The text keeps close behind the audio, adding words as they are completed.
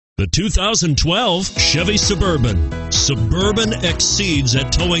The 2012 Chevy Suburban. Suburban exceeds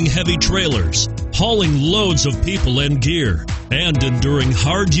at towing heavy trailers, hauling loads of people and gear, and enduring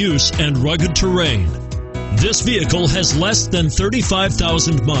hard use and rugged terrain. This vehicle has less than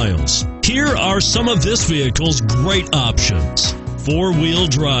 35,000 miles. Here are some of this vehicle's great options: four-wheel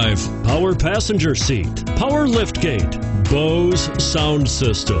drive, power passenger seat, power liftgate, Bose sound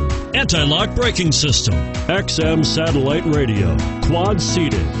system, anti-lock braking system, XM satellite radio, quad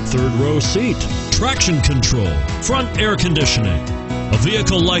seating, third row seat, traction control, front air conditioning. A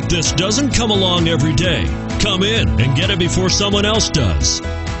vehicle like this doesn't come along every day. Come in and get it before someone else does.